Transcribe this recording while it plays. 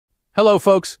Hello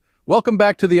folks, welcome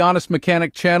back to the Honest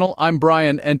Mechanic channel. I'm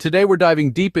Brian, and today we're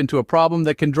diving deep into a problem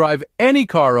that can drive any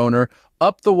car owner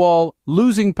up the wall,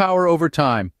 losing power over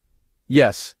time.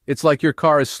 Yes, it's like your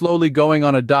car is slowly going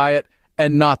on a diet,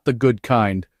 and not the good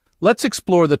kind. Let's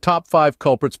explore the top 5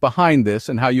 culprits behind this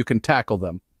and how you can tackle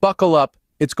them. Buckle up,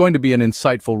 it's going to be an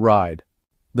insightful ride.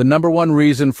 The number one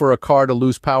reason for a car to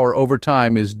lose power over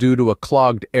time is due to a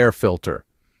clogged air filter.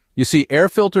 You see, air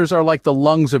filters are like the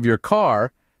lungs of your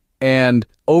car, and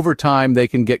over time they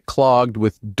can get clogged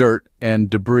with dirt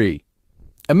and debris.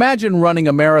 Imagine running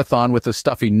a marathon with a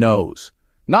stuffy nose.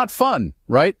 Not fun,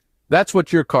 right? That's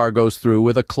what your car goes through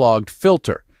with a clogged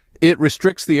filter. It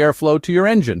restricts the airflow to your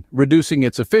engine, reducing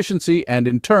its efficiency and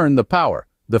in turn the power.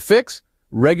 The fix?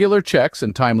 Regular checks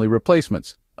and timely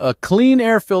replacements. A clean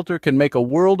air filter can make a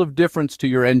world of difference to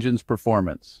your engine's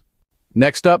performance.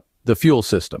 Next up, the fuel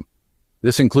system.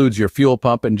 This includes your fuel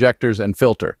pump, injectors, and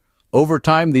filter. Over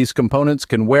time, these components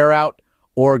can wear out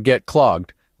or get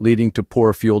clogged, leading to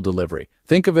poor fuel delivery.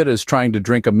 Think of it as trying to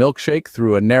drink a milkshake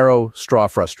through a narrow straw.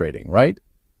 Frustrating, right?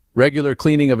 Regular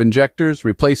cleaning of injectors,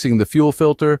 replacing the fuel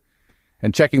filter,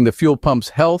 and checking the fuel pump's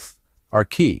health are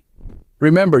key.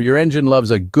 Remember, your engine loves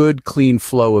a good, clean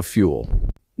flow of fuel.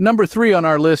 Number 3 on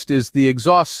our list is the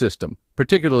exhaust system,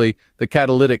 particularly the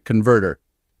catalytic converter.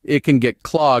 It can get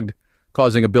clogged,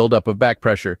 causing a buildup of back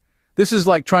pressure. This is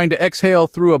like trying to exhale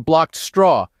through a blocked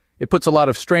straw. It puts a lot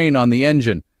of strain on the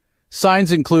engine.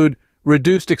 Signs include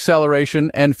reduced acceleration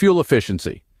and fuel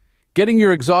efficiency. Getting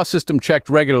your exhaust system checked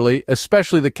regularly,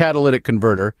 especially the catalytic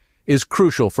converter, is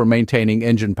crucial for maintaining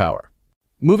engine power.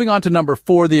 Moving on to number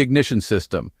 4, the ignition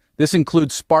system. This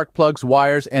includes spark plugs,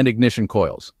 wires, and ignition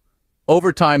coils.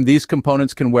 Over time, these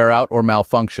components can wear out or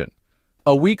malfunction.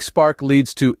 A weak spark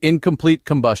leads to incomplete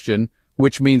combustion,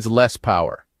 which means less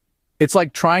power. It's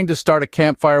like trying to start a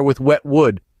campfire with wet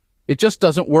wood. It just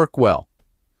doesn't work well.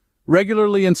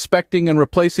 Regularly inspecting and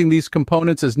replacing these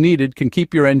components as needed can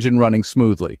keep your engine running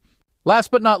smoothly.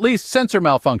 Last but not least, sensor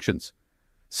malfunctions.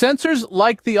 Sensors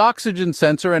like the oxygen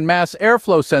sensor and mass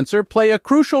airflow sensor play a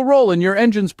crucial role in your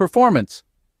engine's performance.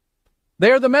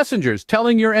 They are the messengers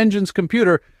telling your engine's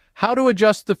computer how to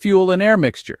adjust the fuel and air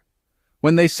mixture.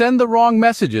 When they send the wrong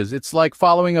messages, it's like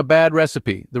following a bad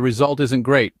recipe. The result isn't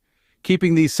great.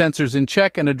 Keeping these sensors in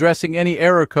check and addressing any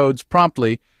error codes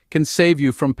promptly can save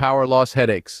you from power loss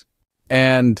headaches.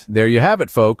 And there you have it,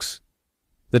 folks.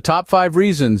 The top 5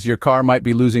 reasons your car might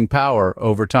be losing power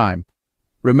over time.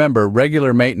 Remember,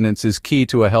 regular maintenance is key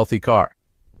to a healthy car.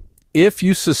 If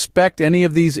you suspect any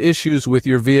of these issues with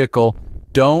your vehicle,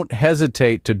 don't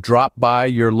hesitate to drop by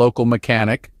your local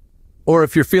mechanic. Or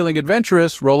if you're feeling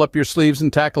adventurous, roll up your sleeves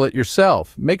and tackle it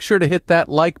yourself. Make sure to hit that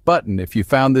like button if you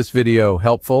found this video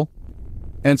helpful.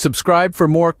 And subscribe for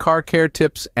more car care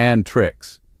tips and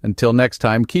tricks. Until next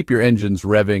time, keep your engines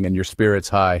revving and your spirits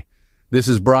high. This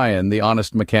is Brian, the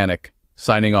Honest Mechanic,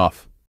 signing off.